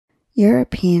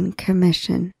European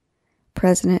Commission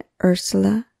President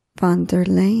Ursula von der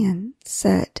Leyen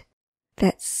said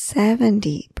that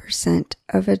 70%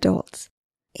 of adults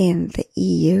in the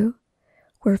EU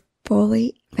were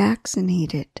fully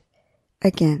vaccinated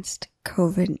against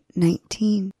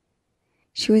COVID-19.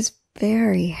 She was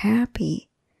very happy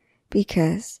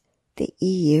because the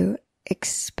EU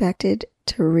expected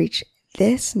to reach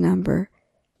this number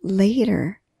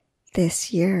later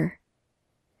this year.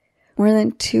 More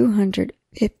than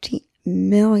 250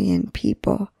 million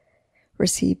people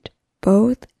received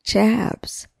both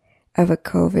jabs of a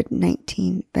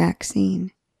COVID-19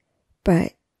 vaccine.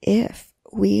 But if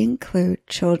we include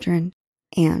children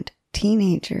and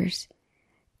teenagers,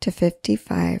 to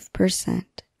 55%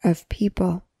 of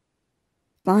people.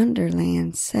 Von der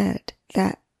Leyen said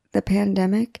that the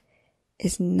pandemic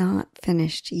is not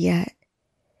finished yet,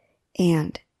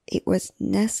 and it was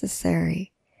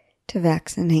necessary to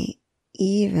vaccinate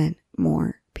even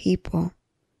more people.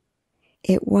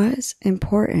 It was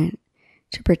important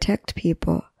to protect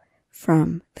people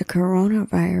from the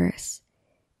coronavirus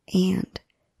and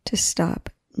to stop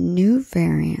new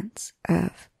variants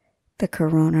of the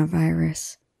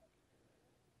coronavirus.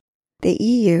 The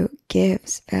EU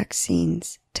gives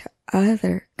vaccines to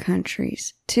other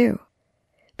countries too,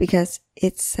 because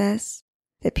it says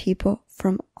that people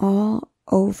from all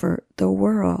over the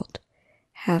world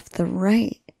have the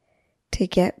right to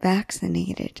get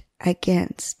vaccinated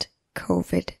against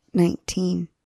COVID-19.